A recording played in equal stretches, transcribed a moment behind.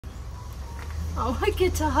Oh, I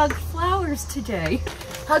get to hug flowers today.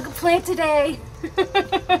 Hug a plant today.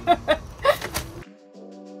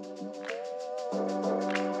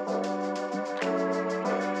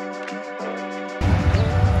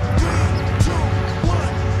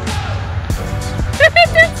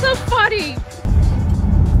 That's so funny.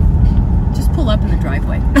 Just pull up in the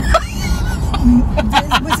driveway.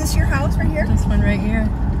 Was this your house right here? This one right here.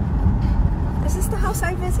 Is this the house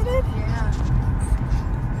I visited? Yeah.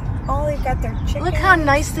 Oh, they've got their chickens. Look how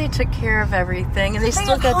nice they took care of everything, and they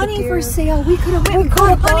still got honey the for sale. We could have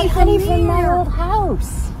honey from my old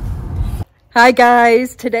house. Hi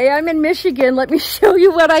guys, today I'm in Michigan. Let me show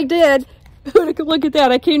you what I did. Look at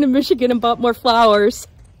that. I came to Michigan and bought more flowers.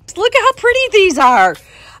 Look at how pretty these are.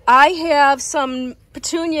 I have some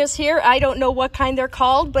petunias here. I don't know what kind they're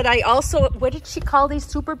called, but I also, what did she call these,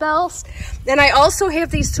 super bells? And I also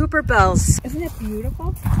have these super bells. Isn't it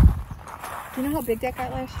beautiful? Do you know how big that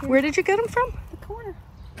got last year? Where did you get them from? The corner.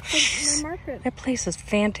 The market. That place is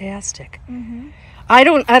fantastic. I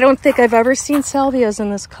don't think I've ever seen salvias in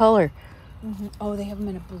this color. Oh, they have them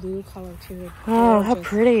in a blue color too. Oh, how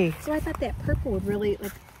pretty. So I thought that purple would really,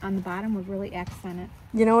 like on the bottom, would really accent it.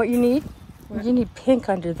 You know what you need? What? You need pink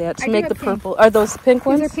under that to I make do the have pink. purple. Are those pink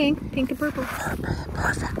ones? These are pink and purple.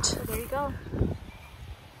 Perfect. So there you go.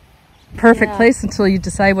 Perfect Yeah. place until you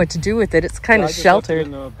decide what to do with it. It's kind of sheltered. I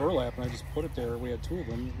just left it in the burlap and I just put it there. We had two of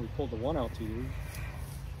them. We pulled the one out to you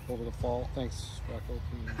over the fall. Thanks, Rocco.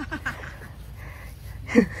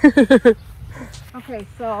 Okay,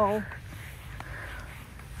 so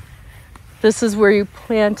This is where you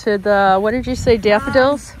planted the, what did you say,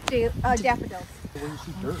 daffodils? daffodils. Where you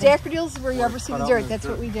see dirt. Daffodils where you ever see the dirt. That's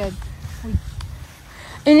what we did.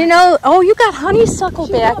 And you know, oh, you got honeysuckle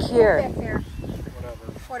back here. Back there.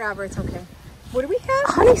 Whatever, it's okay. What do we have?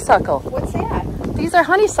 Honeysuckle. What's that? These are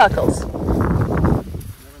honeysuckles.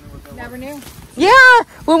 Never knew. Yeah,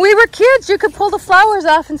 when we were kids, you could pull the flowers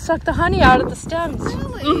off and suck the honey out of the stems.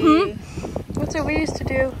 Really? That's what we used to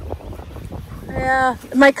do. Yeah,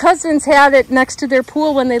 my cousins had it next to their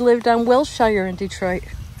pool when they lived on Wilshire in Detroit.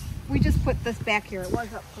 We just put this back here. It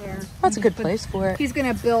was up there. That's a good place for it. He's going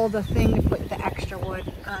to build a thing to put the extra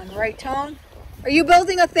wood on. Right, Tone? Are you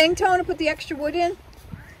building a thing, Tone, to put the extra wood in?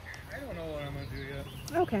 I don't know what I'm going to do yet.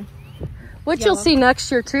 Okay. What Yellow. you'll see next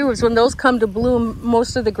year too is when those come to bloom,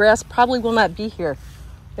 most of the grass probably will not be here.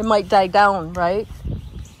 It might die down, right?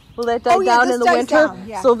 Will that die down this in the dies winter? down,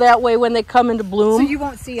 yeah. So that way when they come into So bloom, you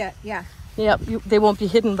won't see it, yeah. yep, they won't be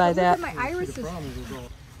hidden by Look that. at my irises. The problem is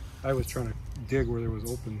I was trying to dig where there was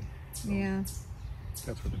open. Yeah.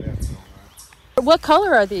 That's what the daffodils are. What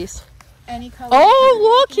color are these? Any color. Oh,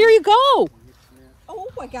 look, here you go. Oh,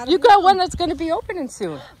 I got it. You got one that's going to be opening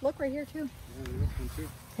soon. Look right here, too. Yeah, this one too.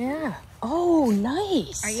 Yeah. Oh,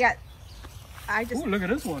 nice. I just. Ooh, look at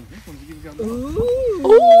this one. This one's even got more.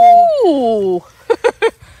 Ooh.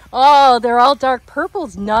 Oh, they're all dark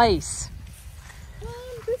purples. Nice.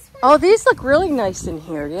 This one. Oh, these look really nice in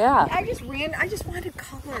here. Yeah. I just wanted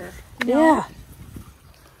color. You know? Yeah.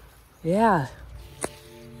 Yeah.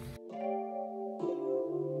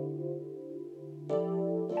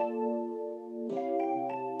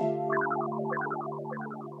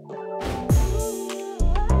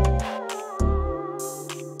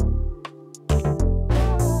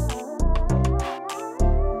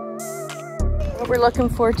 What we're looking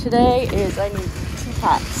for today is I need 2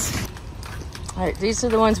 pots. All right, these are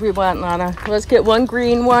the ones we want, Lana. Let's get one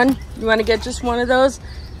green one. You want to get just one of those?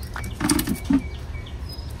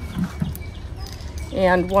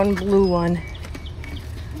 And one blue one.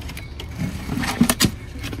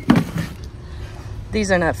 These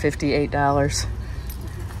are not $58.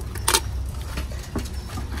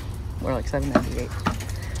 More like $7.98.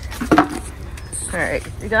 All right,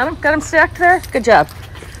 you got them? Got them stacked there? Good job.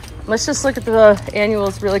 Let's just look at the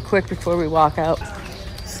annuals really quick before we walk out.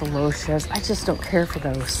 Celotias, I just don't care for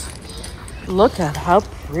those. Look at how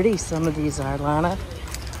pretty some of these are, Lana.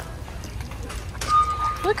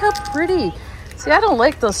 Look how pretty. See, I don't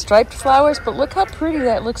like those striped flowers, but look how pretty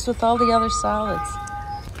that looks with all the other solids.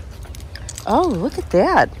 Oh, look at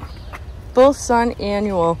that. Both Sun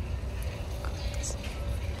Annual.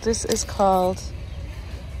 This is called,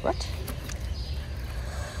 what?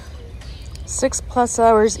 6+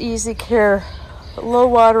 hours easy care. Low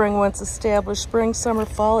watering once established. Spring, summer,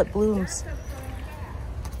 fall, it blooms.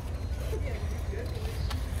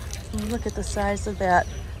 Look at the size of that.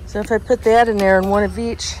 So if I put that in there and one of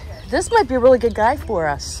each, this might be a really good guy for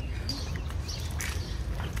us.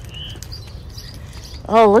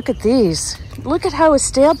 Oh, look at these. Look at how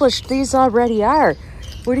established these already are.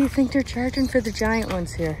 What do you think they're charging for the giant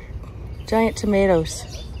ones here? Giant tomatoes.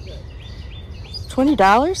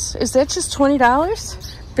 $20? Is that just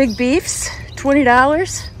 $20? Big beefs,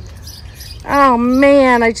 $20? Oh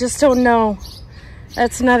man, I just don't know.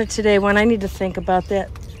 That's not a today one. I need to think about that.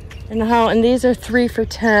 And these are 3 for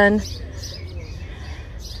 $10.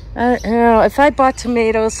 You know, if I bought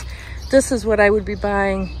tomatoes, this is what I would be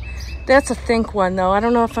buying. That's a think one though. I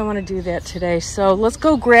don't know if I want to do that today. So let's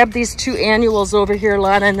go grab these 2 annuals over here,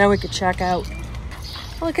 Lana, and then we could check out.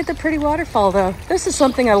 Look at the pretty waterfall though. This is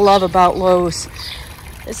something I love about Lowe's.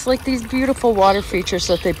 It's like these beautiful water features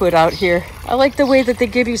that they put out here. I like the way that they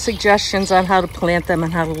give you suggestions on how to plant them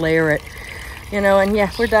and how to layer it. You know, and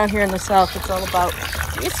yeah, we're down here in the south. It's all about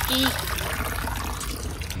whiskey.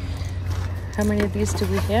 How many of these do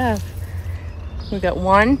we have? We got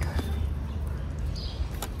 1.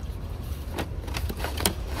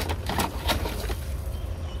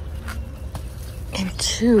 And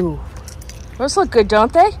 2. Those look good,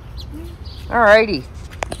 don't they? Alrighty.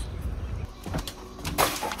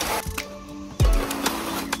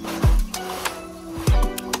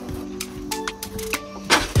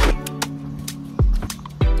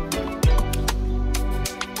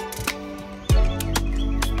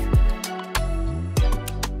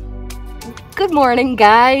 Good morning,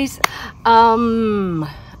 guys.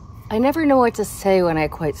 I never know what to say when I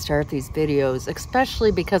quite start these videos,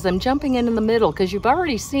 especially because I'm jumping in the middle, because you've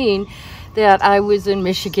already seen that I was in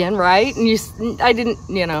Michigan, right? And I didn't,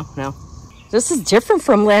 you know, no. This is different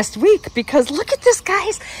from last week because look at this,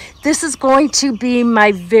 guys. This is going to be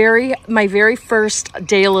my very first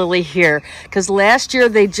daylily here, because last year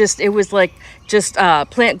it was like just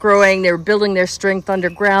plant growing. They were building their strength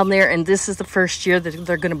underground there, and this is the first year that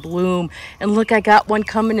they're going to bloom. And look, I got one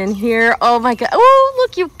coming in here. Oh my God. Oh,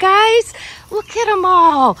 look, you guys. Look at them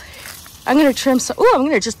all. I'm going to trim some. Oh, I'm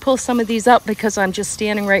going to just pull some of these up because I'm just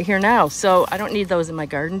standing right here now. So I don't need those in my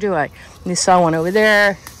garden, do I? You saw one over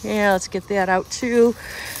there. Yeah, let's get that out too.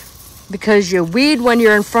 Because you weed when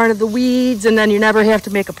you're in front of the weeds, and then you never have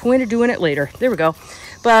to make a point of doing it later. There we go.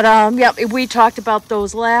 But yeah, we talked about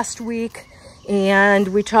those last week. And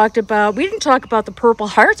we didn't talk about the purple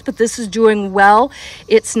hearts, but this is doing well.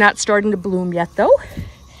 It's not starting to bloom yet though.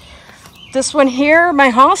 This one here,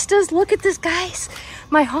 my hostas, look at this, guys.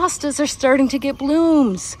 My hostas are starting to get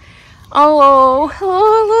blooms. Oh,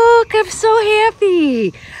 look, I'm so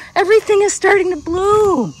happy. Everything is starting to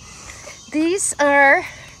bloom. These are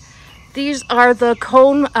the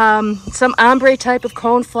cone, some ombre type of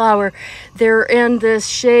cone flower. They're in this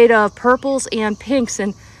shade of purples and pinks,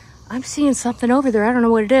 and I'm seeing something over there. I don't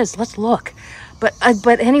know what it is. Let's look.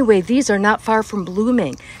 But anyway, these are not far from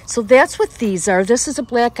blooming. So that's what these are. This is a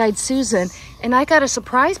black-eyed Susan, and I got a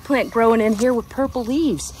surprise plant growing in here with purple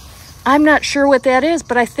leaves. I'm not sure what that is,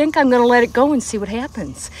 but I think I'm going to let it go and see what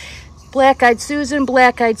happens. Black-eyed Susan,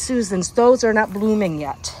 black-eyed Susans, those are not blooming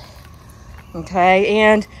yet. Okay,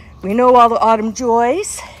 and we know all the autumn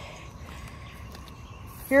joys.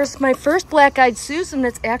 Here's my first black-eyed Susan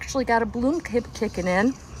that's actually got a bloom kicking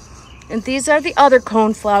in. And these are the other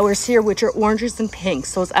cone flowers here, which are oranges and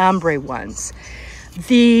pinks, those ombre ones.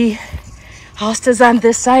 The hostas on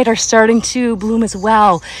this side are starting to bloom as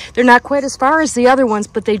well. They're not quite as far as the other ones,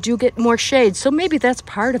 but they do get more shade, so maybe that's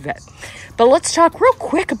part of it. But let's talk real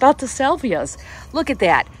quick about the salvias. Look at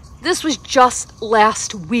that. This was just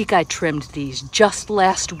last week I trimmed these, just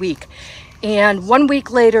last week. And 1 week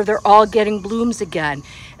later, they're all getting blooms again.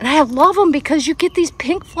 And I love them because you get these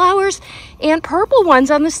pink flowers and purple ones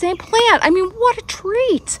on the same plant. I mean, what a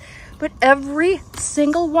treat. But every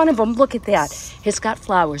single one of them, look at that, has got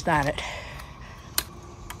flowers on it.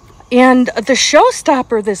 And the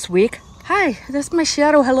showstopper this week, hi, that's my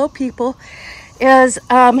shadow, hello people, is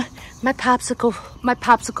my popsicle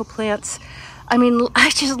plants. I mean, I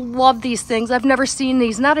just love these things. I've never seen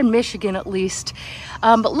these, not in Michigan at least.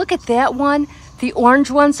 But look at that one. The orange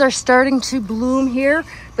ones are starting to bloom here.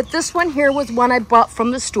 But this one here was one I bought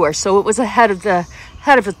from the store. So it was ahead of the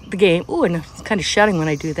game. Ooh, and it's kind of shedding when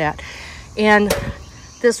I do that. And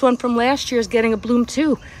this one from last year is getting a bloom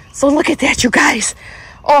too. So look at that, you guys.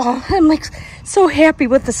 Oh, I'm like so happy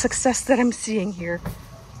with the success that I'm seeing here.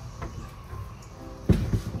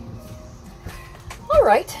 All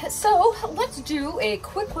right, so let's do a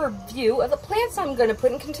quick review of the plants I'm going to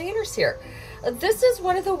put in containers here. This is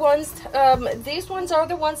one of the ones, these ones are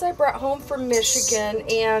the ones I brought home from Michigan,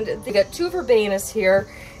 and they got 2 verbenas here,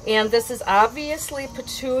 and this is obviously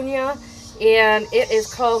petunia, and it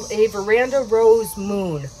is called a veranda rose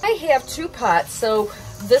moon. I have 2 pots, so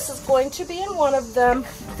this is going to be in one of them,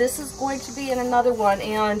 this is going to be in another one,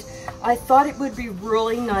 and I thought it would be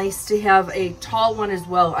really nice to have a tall one as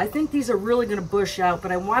well. I think these are really going to bush out,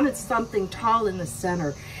 but I wanted something tall in the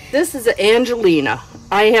center. This is an Angelina.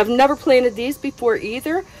 I have never planted these before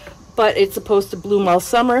either, but it's supposed to bloom all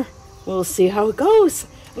summer. We'll see how it goes.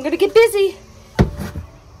 I'm gonna get busy.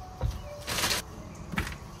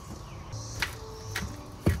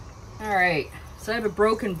 All right, so I have a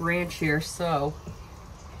broken branch here, so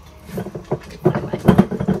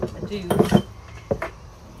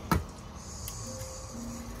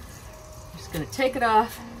just gonna take it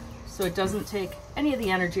off so it doesn't take any of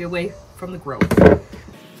the energy away from the growth.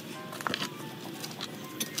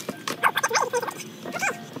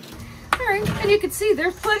 All right, and you can see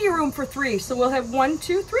there's plenty of room for 3, so we'll have 1,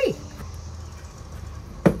 2, 3.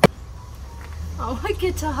 Oh, I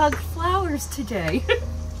get to hug flowers today.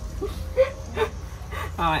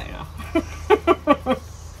 I know.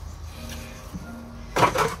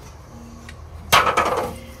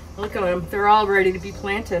 Look at them, they're all ready to be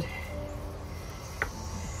planted.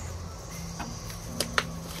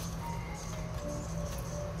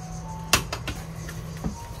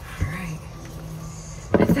 All right,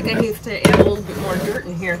 I think I have to add a little bit more dirt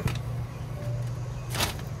in here.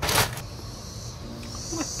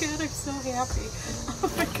 Oh my God, I'm so happy.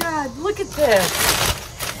 Oh my God, look at this.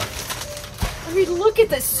 I mean, look at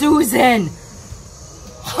this, Susan.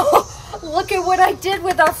 Look at what I did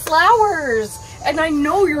with our flowers. And I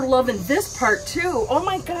know you're loving this part too. Oh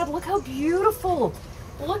my God, look how beautiful.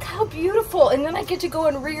 Look how beautiful. And then I get to go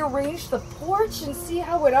and rearrange the porch and see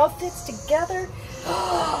how it all fits together.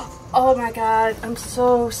 Oh my God, I'm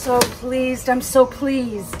so pleased. I'm so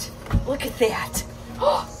pleased. Look at that.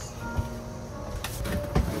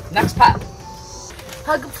 Next pot.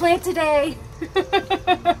 Hug a plant today.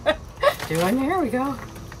 There we go.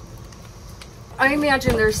 I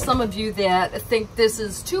imagine there's some of you that think this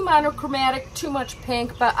is too monochromatic, too much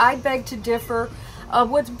pink, but I beg to differ.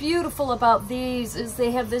 What's beautiful about these is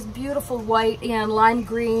they have this beautiful white and lime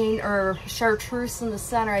green or chartreuse in the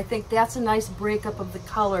center. I think that's a nice breakup of the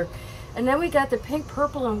color. And then we got the pink,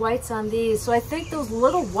 purple, and whites on these. So I think those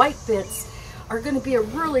little white bits are going to be a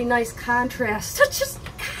really nice contrast. So just,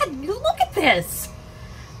 God, look at this.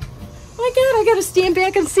 Oh my God, I gotta stand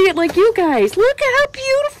back and see it like you guys. Look at how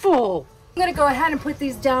beautiful. I'm gonna go ahead and put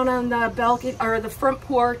these down on the balcony or the front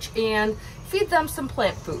porch and feed them some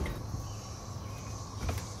plant food.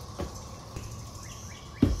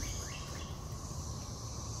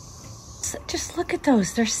 Just look at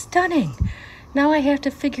those, they're stunning. Now I have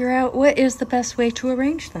to figure out what is the best way to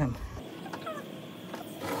arrange them.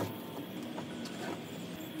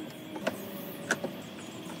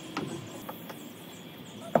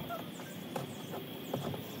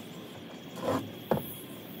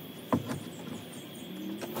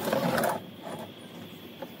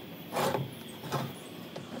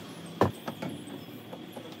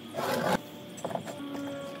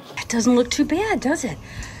 Doesn't look too bad, does it?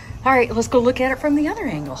 All right, let's go look at it from the other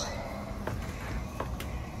angle.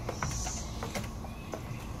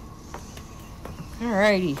 All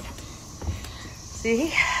righty.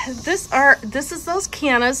 See, this is those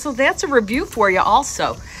cannas, so that's a review for you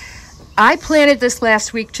also. I planted this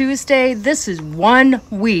last week, Tuesday. This is 1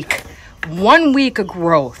 week of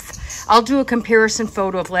growth. I'll do a comparison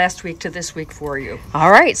photo of last week to this week for you.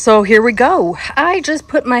 All right, so here we go. I just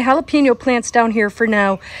put my jalapeno plants down here for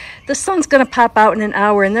now. The sun's gonna pop out in an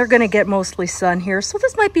hour and they're gonna get mostly sun here. So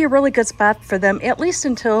this might be a really good spot for them, at least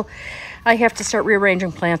until I have to start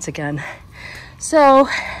rearranging plants again. So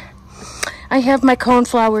I have my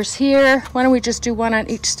coneflowers here. Why don't we just do one on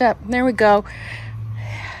each step? There we go.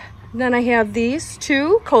 Then I have these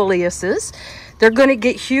 2 coleuses. They're gonna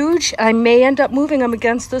get huge. I may end up moving them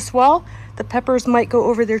against this wall. The peppers might go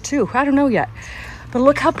over there too. I don't know yet. But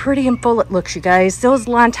look how pretty and full it looks, you guys. Those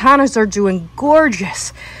lantanas are doing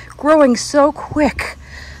gorgeous, growing so quick.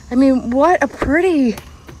 I mean, what a pretty,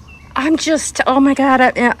 I'm just, oh my God,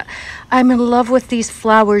 I'm in love with these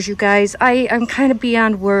flowers, you guys. I'm kind of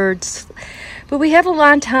beyond words. But we have a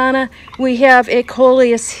lantana, we have a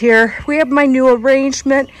coleus here. We have my new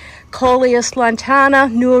arrangement. Coleus lantana,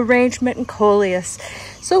 new arrangement, and coleus.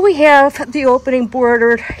 So we have the opening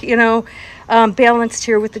bordered, you know, balanced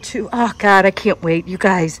here with the 2. Oh God, I can't wait, you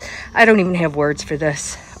guys. I don't even have words for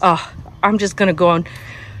this. Oh, I'm just gonna go and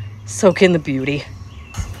soak in the beauty.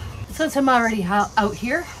 Since I'm already out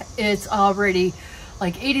here, it's already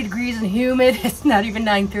like 80 degrees and humid. It's not even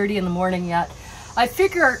 9:30 in the morning yet. I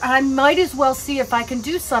figure I might as well see if I can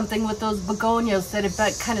do something with those begonias that have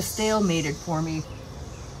been kind of stalemated for me.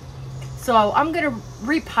 So I'm gonna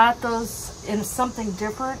repot those in something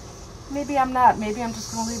different. Maybe I'm not, maybe I'm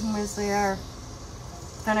just gonna leave them as they are.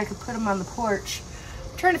 Then I could put them on the porch.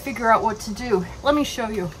 I'm trying to figure out what to do. Let me show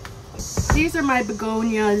you. These are my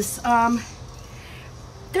begonias.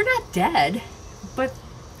 They're not dead, but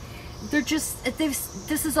they're just,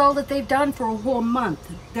 this is all that they've done for a whole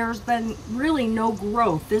month. There's been really no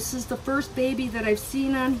growth. This is the first baby that I've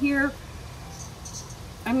seen on here.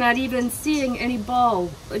 I'm not even seeing any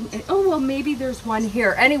bulb. Oh, well, maybe there's one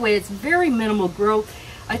here. Anyway, it's very minimal growth.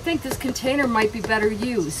 I think this container might be better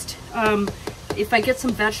used. If I get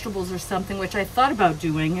some vegetables or something, which I thought about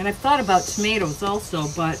doing, and I've thought about tomatoes also,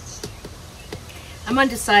 but I'm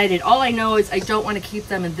undecided. All I know is I don't want to keep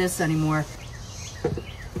them in this anymore.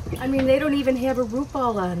 I mean, they don't even have a root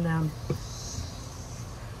ball on them.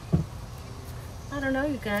 I don't know,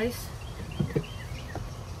 you guys.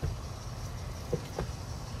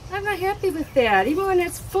 I'm not happy with that. Even when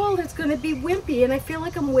it's full, it's going to be wimpy, and I feel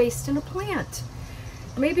like I'm wasting a plant.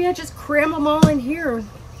 Maybe I just cram them all in here and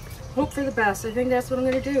hope for the best. I think that's what I'm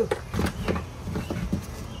going to do.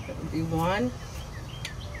 That would be 1,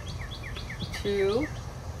 2,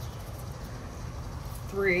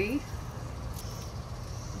 3,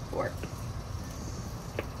 4.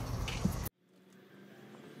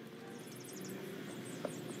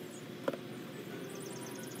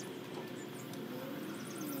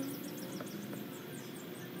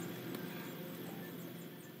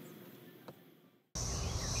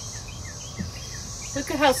 Look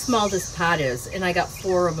at how small this pot is, and I got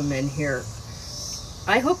 4 of them in here.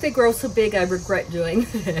 I hope they grow so big I regret doing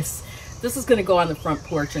this. This is going to go on the front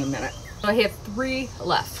porch in a minute. I have 3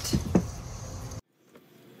 left.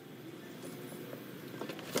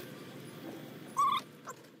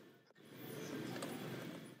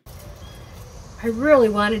 I really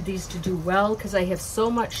wanted these to do well because I have so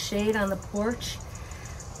much shade on the porch,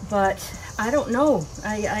 but I don't know.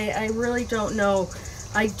 I really don't know.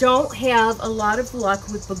 I don't have a lot of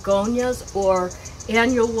luck with begonias or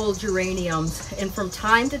annual geraniums, and from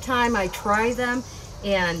time to time I try them,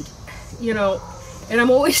 and you know, and I'm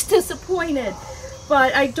always disappointed.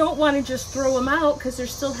 But I don't want to just throw them out because they're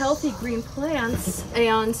still healthy green plants,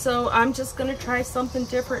 and so I'm just going to try something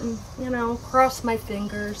different and, you know, cross my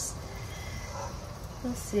fingers.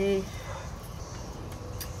 Let's see.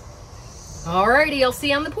 Alrighty, I'll see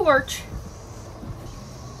you on the porch.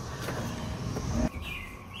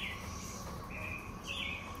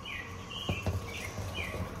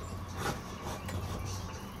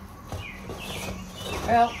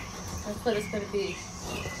 Well, that's what it's going to be.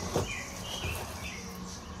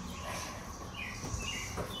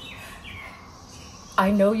 I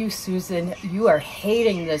know you, Susan, you are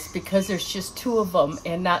hating this because there's just 2 of them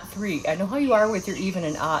and not 3. I know how you are with your even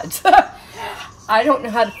and odds. I don't know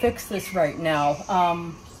how to fix this right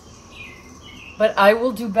now. But I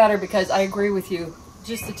will do better because I agree with you.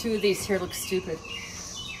 Just the 2 of these here look stupid.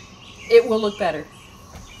 It will look better.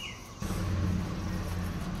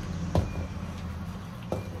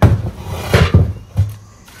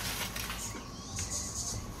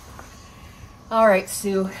 All right,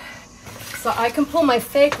 Sue. So I can pull my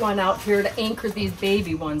fake one out here to anchor these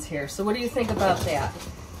baby ones here. So what do you think about that?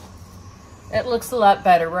 It looks a lot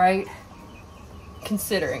better, right?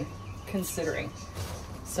 Considering.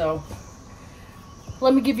 So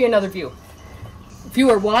let me give you another view. If you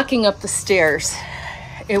were walking up the stairs,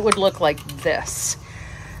 it would look like this.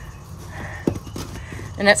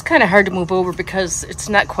 And that's kind of hard to move over because it's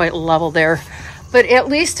not quite level there. But at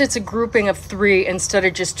least it's a grouping of 3 instead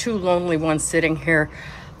of just 2 lonely ones sitting here.